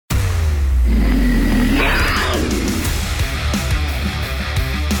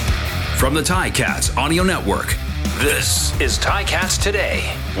From the Ticats Audio Network, this is Ticats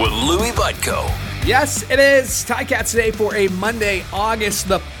Today with Louis Butko. Yes, it is Ticats Today for a Monday, August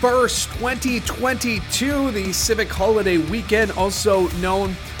the 1st, 2022, the Civic Holiday Weekend, also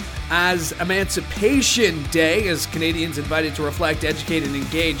known as Emancipation Day, as Canadians invited to reflect, educate, and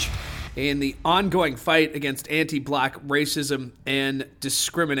engage in the ongoing fight against anti-Black racism and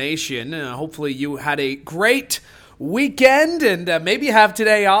discrimination. Hopefully you had a great weekend and maybe you have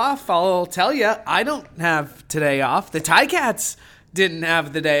today off. I'll tell you, I don't have today off. The Ticats didn't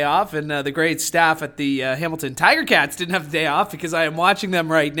have the day off, and the great staff at the Hamilton Tiger Cats didn't have the day off because I am watching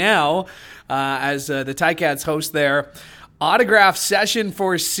them right now as the Ticats host their autograph session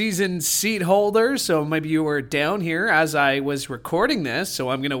for season seat holders. So maybe you were down here as I was recording this,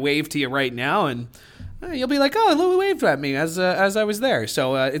 so I'm going to wave to you right now, and you'll be like, oh, Louis waved at me as I was there.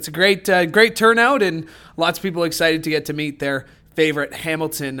 So it's a great turnout, and lots of people excited to get to meet their favorite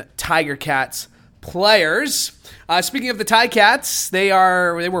Hamilton Tiger Cats players. Speaking of the Ticats, they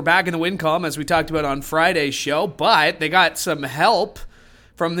were back in the win column as we talked about on Friday's show, but they got some help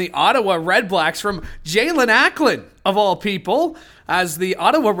from the Ottawa Redblacks, from Jalen Acklin, of all people, as the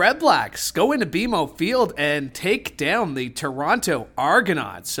Ottawa Redblacks go into BMO Field and take down the Toronto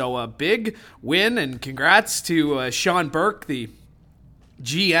Argonauts. So a big win, and congrats to Sean Burke, the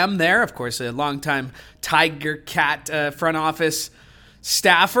GM there, of course, a longtime Tiger Cat front office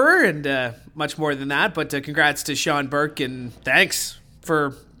staffer, and much more than that. But congrats to Sean Burke, and thanks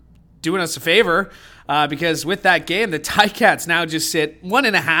for doing us a favor. Because with that game, the Ticats now just sit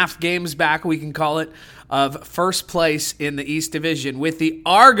 1.5 games back, we can call it, of first place in the East Division, with the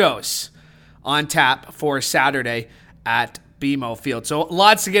Argos on tap for Saturday at BMO Field. So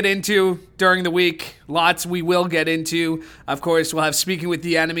lots to get into during the week. Lots we will get into. Of course, we'll have Speaking with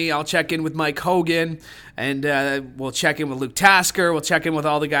the Enemy. I'll check in with Mike Hogan, and we'll check in with Luke Tasker. We'll check in with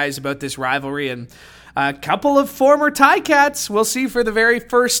all the guys about this rivalry, and a couple of former Ticats we'll see for the very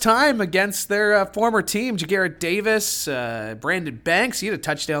first time against their former team. Jagarrett Davis, Brandon Banks, he had a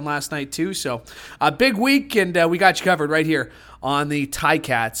touchdown last night too. So a big week, and we got you covered right here on the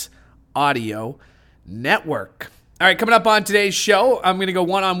Ticats Audio Network. All right, coming up on today's show, I'm going to go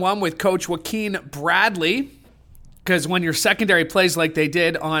one-on-one with Coach Joaquin Bradley, because when your secondary plays like they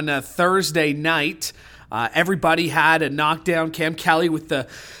did on Thursday night, everybody had a knockdown. Cam Kelly with the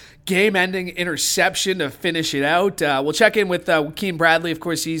game-ending interception to finish it out. We'll check in with Joaquin Bradley. Of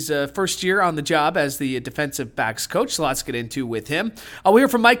course, he's first year on the job as the defensive backs coach. So lots to get into with him. We'll hear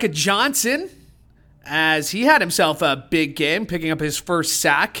from Micah Johnson, as he had himself a big game, picking up his first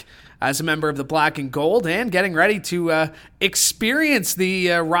sack as a member of the Black and Gold, and getting ready to experience the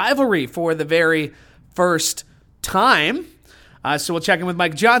rivalry for the very first time. So we'll check in with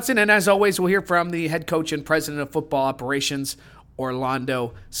Mike Johnson, and as always, we'll hear from the head coach and president of football operations,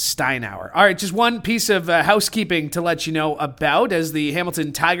 Orlando Steinauer. All right, just one piece of housekeeping to let you know about, as the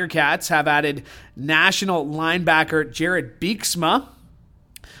Hamilton Tiger Cats have added national linebacker Jared Beeksma.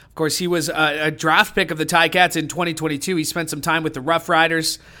 Of course, he was a draft pick of the Ticats in 2022. He spent some time with the Rough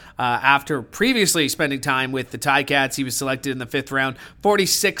Riders after previously spending time with the Ticats. He was selected in the 5th round,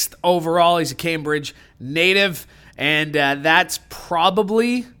 46th overall. He's a Cambridge native, and that's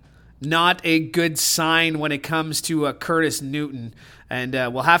probably not a good sign when it comes to Curtis Newton. And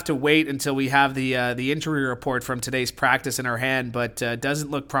we'll have to wait until we have the injury report from today's practice in our hand, but doesn't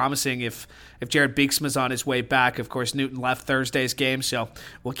look promising if Jared Beeksma's on his way back. Of course, Newton left Thursday's game, so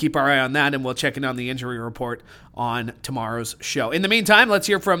we'll keep our eye on that, and we'll check in on the injury report on tomorrow's show. In the meantime, let's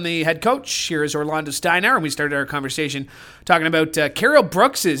hear from the head coach. Here is Orlando Steinauer, and we started our conversation talking about Carriel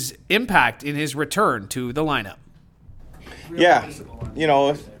Brooks' impact in his return to the lineup. Yeah,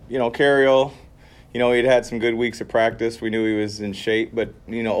 Carriel, he'd had some good weeks of practice. We knew he was in shape, but,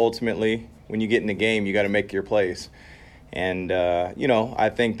 ultimately, when you get in the game, you got to make your plays. And, I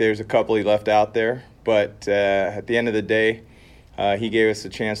think there's a couple he left out there, but at the end of the day, he gave us a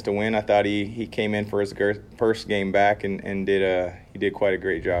chance to win. I thought he came in for his first game back and did quite a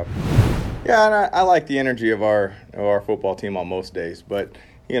great job. Yeah, and I like the energy of our football team on most days, but,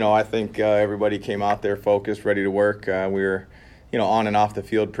 I think everybody came out there focused, ready to work. We were on and off the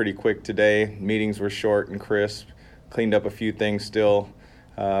field pretty quick today. Meetings were short and crisp. Cleaned up a few things still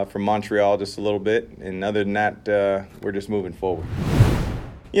from Montreal just a little bit. And other than that, we're just moving forward.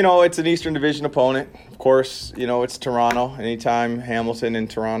 It's an Eastern Division opponent. Of course, it's Toronto. Anytime Hamilton and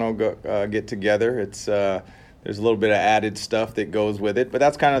Toronto get together, it's there's a little bit of added stuff that goes with it. But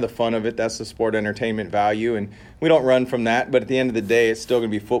that's kind of the fun of it. That's the sport entertainment value. And we don't run from that. But at the end of the day, it's still going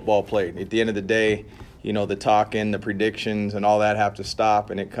to be football played. At the end of the day, the talking, the predictions, and all that have to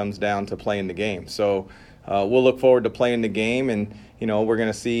stop, and it comes down to playing the game. So we'll look forward to playing the game, and we're going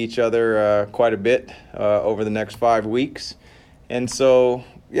to see each other quite a bit over the next 5 weeks. And so,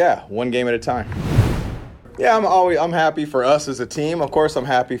 yeah, one game at a time. Yeah, I'm happy for us as a team. Of course, I'm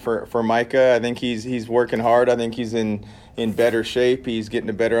happy for Micah. I think he's working hard. I think he's in better shape. He's getting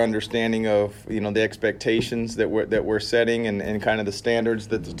a better understanding of the expectations that we're setting and kind of the standards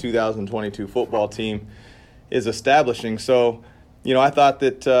that the 2022 football team is establishing. So, I thought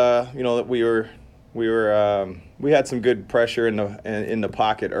that that we had some good pressure in the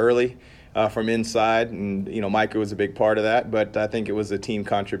pocket early from inside, and Micah was a big part of that. But I think it was a team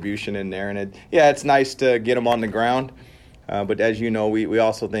contribution in there, and it's nice to get him on the ground. But as you know, we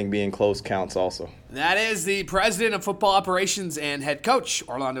also think being close counts also. That is the president of football operations and head coach,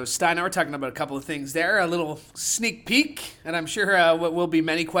 Orlando Steiner. We're talking about a couple of things there, a little sneak peek, and I'm sure what will be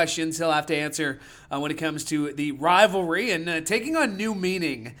many questions he'll have to answer when it comes to the rivalry and taking on new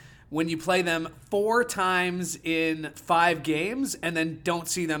meaning when you play them 4 times in 5 games and then don't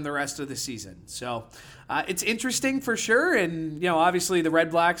see them the rest of the season. So it's interesting for sure, and obviously the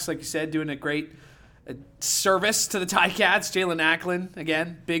Red Blacks, like you said, doing a great service to the Ticats. Jalen Acklin,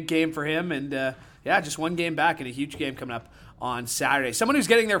 again, big game for him, and just one game back and a huge game coming up on Saturday. Someone who's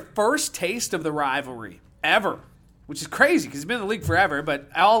getting their first taste of the rivalry ever, which is crazy because he's been in the league forever, but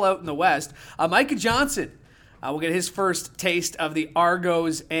all out in the West. Micah Johnson will get his first taste of the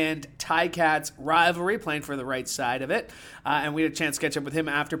Argos and Ticats rivalry, playing for the right side of it. And we had a chance to catch up with him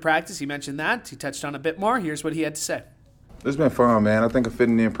after practice. He mentioned that. He touched on a bit more. Here's what he had to say. It's been fun, man. I think I'm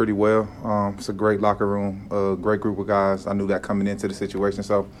fitting in pretty well. It's a great locker room, a great group of guys. I knew that coming into the situation,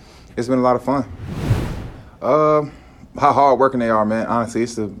 so it's been a lot of fun. How hard-working they are, man. Honestly,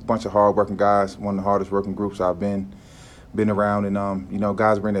 it's a bunch of hard-working guys, one of the hardest-working groups I've been around. And,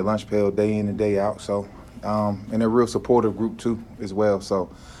 guys bring their lunch pail day in and day out. So, and they're a real supportive group, too, as well. So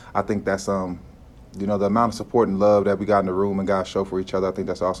I think that's, the amount of support and love that we got in the room and guys show for each other, I think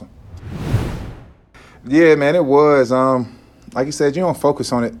that's awesome. Yeah, man, it was. Like you said, you don't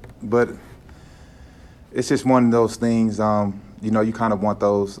focus on it, but it's just one of those things. You kind of want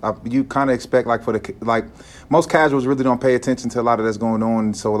those. You kind of expect, most casuals really don't pay attention to a lot of that's going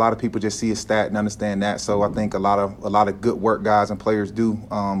on. So a lot of people just see a stat and understand that. So I think a lot of good work guys and players do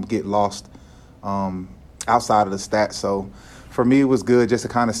get lost outside of the stats. So for me, it was good just to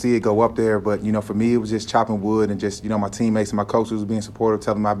kind of see it go up there. But for me, it was just chopping wood and just my teammates and my coaches being supportive,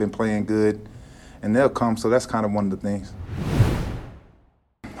 telling them I've been playing good. And they'll come, so that's kind of one of the things.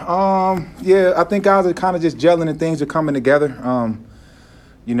 I think guys are kind of just gelling and things are coming together.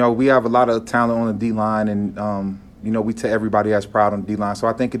 We have a lot of talent on the D-line, and, we tell everybody that's proud on the D-line. So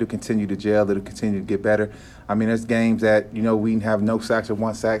I think it'll continue to gel. It'll continue to get better. I mean, there's games that, we have no sacks or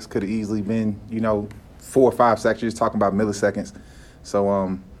 1 sack. Could have easily been, 4 or 5 sacks. You're just talking about milliseconds.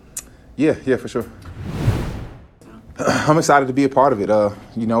 So, for sure. I'm excited to be a part of it.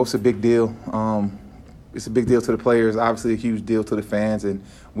 It's a big deal. It's a big deal to the players, obviously a huge deal to the fans, and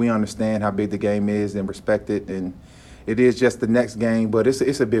we understand how big the game is and respect it. And it is just the next game, but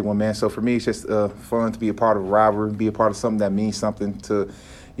it's a big one, man. So for me, it's just fun to be a part of a rivalry, be a part of something that means something to,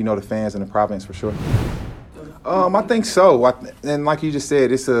 the fans and the province for sure. I think so. And like you just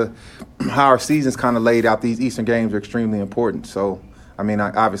said, it's how our season's kind of laid out. These Eastern games are extremely important. So,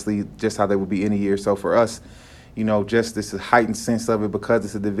 obviously just how they would be any year. So for us, just this heightened sense of it because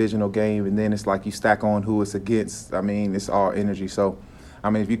it's a divisional game, and then it's like you stack on who it's against. It's all energy. So,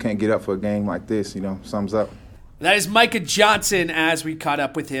 if you can't get up for a game like this, sums up. That is Micah Johnson as we caught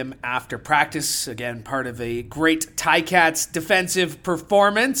up with him after practice. Again, part of a great Ticats defensive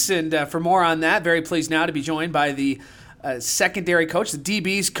performance. And for more on that, very pleased now to be joined by the secondary coach, the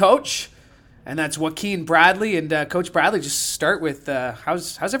DB's coach, and that's Joaquin Bradley. And Coach Bradley, just start with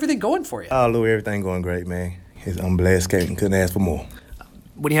how's everything going for you? Oh, Lou, everything going great, man. I'm blessed, couldn't ask for more.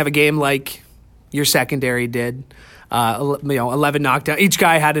 When you have a game like your secondary did, 11 knockdown. Each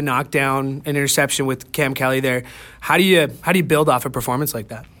guy had a knockdown, an interception with Cam Kelly there. How do you build off a performance like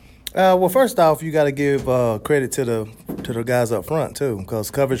that? Well, first off, you got to give credit to the guys up front too,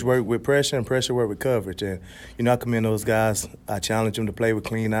 because coverage work with pressure and pressure work with coverage. And I commend those guys. I challenge them to play with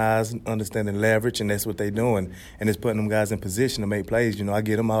clean eyes, understanding leverage, and that's what they're doing. And it's putting them guys in position to make plays. I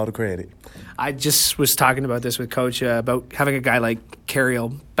give them all the credit. I just was talking about this with Coach about having a guy like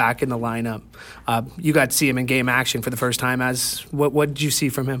Carriel back in the lineup. You got to see him in game action for the first time. What did you see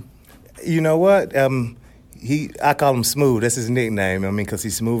from him? You know what? I call him Smooth. That's his nickname. I mean, because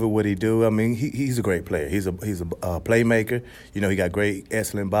he's smooth at what he do. I mean, he's a great player. He's a playmaker. You know, he got great,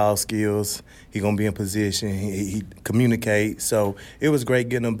 excellent ball skills. He gonna be in position. He communicates. So it was great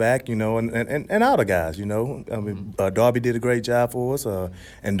getting him back. You know, and all the guys. You know, I mean, Darby did a great job for us,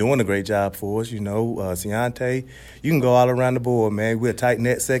 and doing a great job for us. You know, Ciante. You can go all around the board, man. We're a tight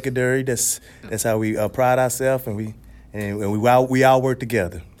net secondary. That's how we pride ourselves, and we all work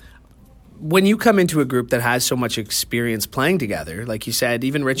together. When you come into a group that has so much experience playing together, like you said,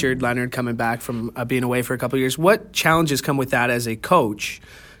 even Richard Leonard coming back from being away for a couple of years, what challenges come with that as a coach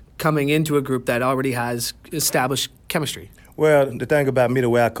coming into a group that already has established chemistry? Well, the thing about me, the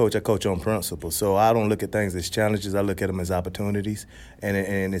way I coach on principle. So I don't look at things as challenges. I look at them as opportunities,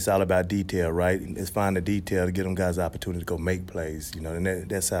 and it's all about detail, right? It's find the detail to get them guys the opportunity to go make plays, you know, and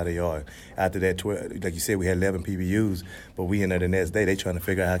that's how they are. After that, like you said, we had 11 PBUs, but we in there the next day, they trying to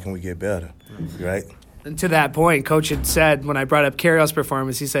figure out how can we get better, right? And to that point, Coach had said, when I brought up Carriel's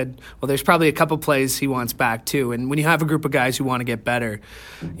performance, he said, well, there's probably a couple plays he wants back too. And when you have a group of guys who want to get better,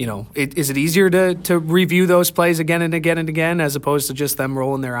 you know, is it easier to review those plays again and again and again as opposed to just them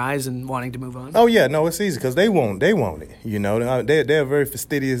rolling their eyes and wanting to move on? Oh, yeah, no, it's easy because they want it, you know. They're a very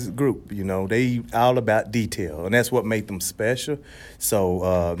fastidious group, you know. They all about detail, and that's what makes them special.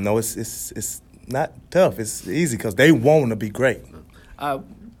 So, no, it's not tough. It's easy because they want to be great. What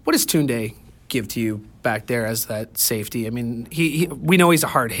does Tunde give to you back there as that safety? I mean, we know he's a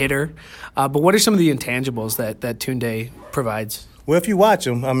hard hitter, but what are some of the intangibles that Tunde provides? Well, if you watch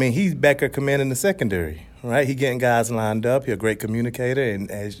him, I mean, he's back there commanding the secondary, right? He getting guys lined up. He's a great communicator,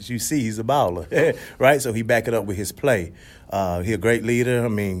 and as you see, he's a baller, right? So he back it up with his play. He's a great leader. I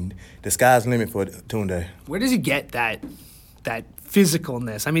mean, the sky's the limit for Tunde. Where does he get that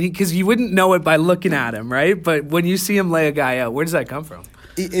physicalness? I mean, because you wouldn't know it by looking at him, right? But when you see him lay a guy out, where does that come from?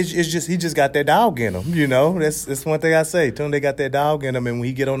 It's just he just got that dog in him, you know. That's one thing I say. Tunde got that dog in him, and when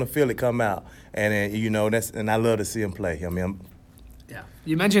he get on the field, it come out. And you know and I love to see him play. I mean, yeah.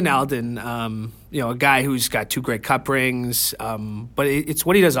 You mentioned Alden, a guy who's got 2 great cup rings, but it's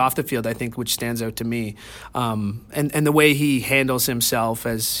what he does off the field, I think, which stands out to me. And the way he handles himself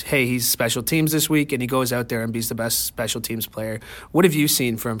as, hey, he's special teams this week, and he goes out there and he's the best special teams player. What have you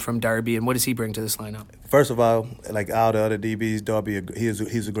seen from Darby, and what does he bring to this lineup? First of all, like all the other DBs, Darby,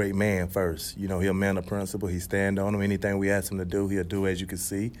 he's a great man first. You know, he'll man of principle. He stand on him. Anything we ask him to do, he'll do, as you can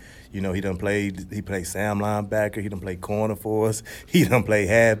see. You know, he played Sam linebacker. He done played corner for us. He done played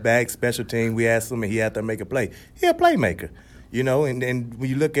halfback, special team. We asked him, and he had to make a play. He a playmaker, you know. And when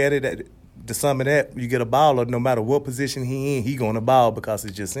you look at it, the sum of that, you get a baller. No matter what position he in, he going to ball because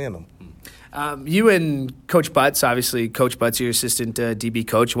it's just in him. You and Coach Butts, obviously, Coach Butts, your assistant DB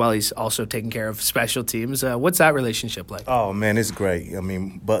coach, while he's also taking care of special teams. What's that relationship like? Oh, man, it's great. I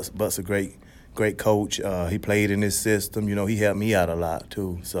mean, Butts a great coach. He played in this system. You know, he helped me out a lot,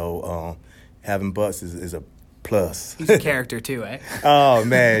 too. So having Butts is a plus. He's a character, too, eh? Oh,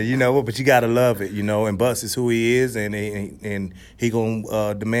 man, you know, but you got to love it, you know. And Butts is who he is, and he going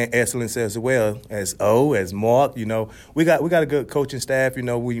to demand excellence as well as Mark. You know, we got a good coaching staff. You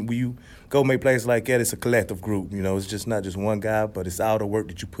know, when you go make plays like that, it's a collective group. You know, it's just not just one guy, but it's all the work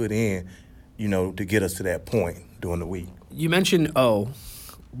that you put in, you know, to get us to that point during the week. You mentioned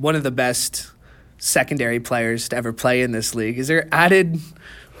one of the best secondary players to ever play in this league. Is there added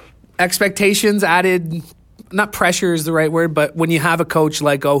expectations, not pressure is the right word, but when you have a coach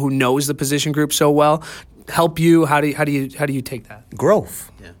like who knows the position group so well, help you, how do you take that?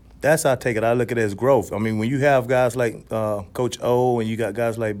 Growth. Yeah. That's how I take it. I look at it as growth. I mean, when you have guys like Coach O and you got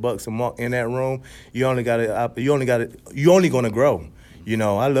guys like Bucks and Mark in that room, you're only going to grow. You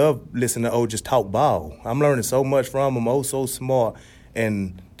know, I love listening to O just talk ball. I'm learning so much from him. O's so smart,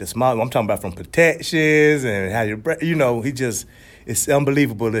 and the smart. I'm talking about from protections and how you know, it's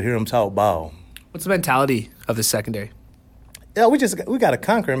unbelievable to hear him talk ball. What's the mentality of the secondary? Yeah, we got a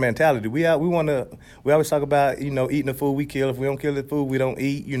conquering mentality. We always talk about, you know, eating the food we kill. If we don't kill the food, we don't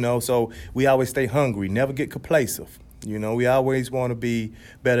eat, you know. So we always stay hungry, never get complacent. You know, we always want to be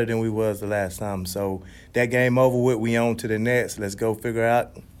better than we was the last time. So that game over with, we on to the next. Let's go figure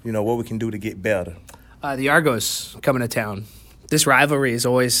out, you know, what we can do to get better. The Argos coming to town. This rivalry has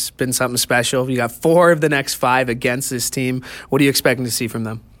always been something special. You got 4 of the next 5 against this team. What are you expecting to see from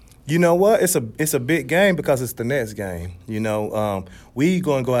them? You know what? It's a big game because it's the next game. You know, we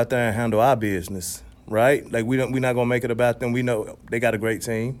going to go out there and handle our business, right? Like we're not going to make it about them. We know they got a great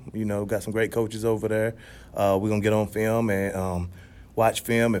team. You know, got some great coaches over there. We're going to get on film and watch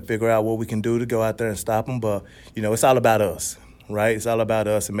film and figure out what we can do to go out there and stop them. But, you know, it's all about us, right? It's all about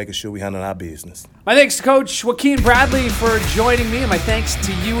us and making sure we handle our business. My thanks to Coach Joaquin Bradley for joining me, and my thanks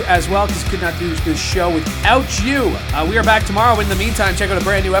to you as well, because could not do this show without you. We are back tomorrow. In the meantime, check out a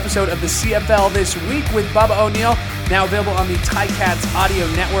brand new episode of the CFL This Week with Bubba O'Neill, now available on the Ticats Audio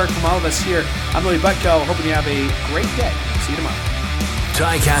Network. From all of us here, I'm Louie Butko, hoping you have a great day. See you tomorrow.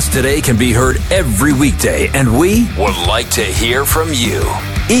 Ticats Today can be heard every weekday, and we would like to hear from you.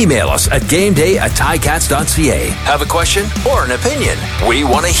 Email us at gameday@ticats.ca. Have a question or an opinion? We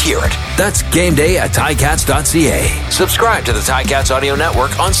want to hear it. That's gameday@ticats.ca. Subscribe to the Ticats Audio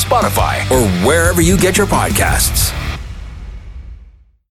Network on Spotify or wherever you get your podcasts.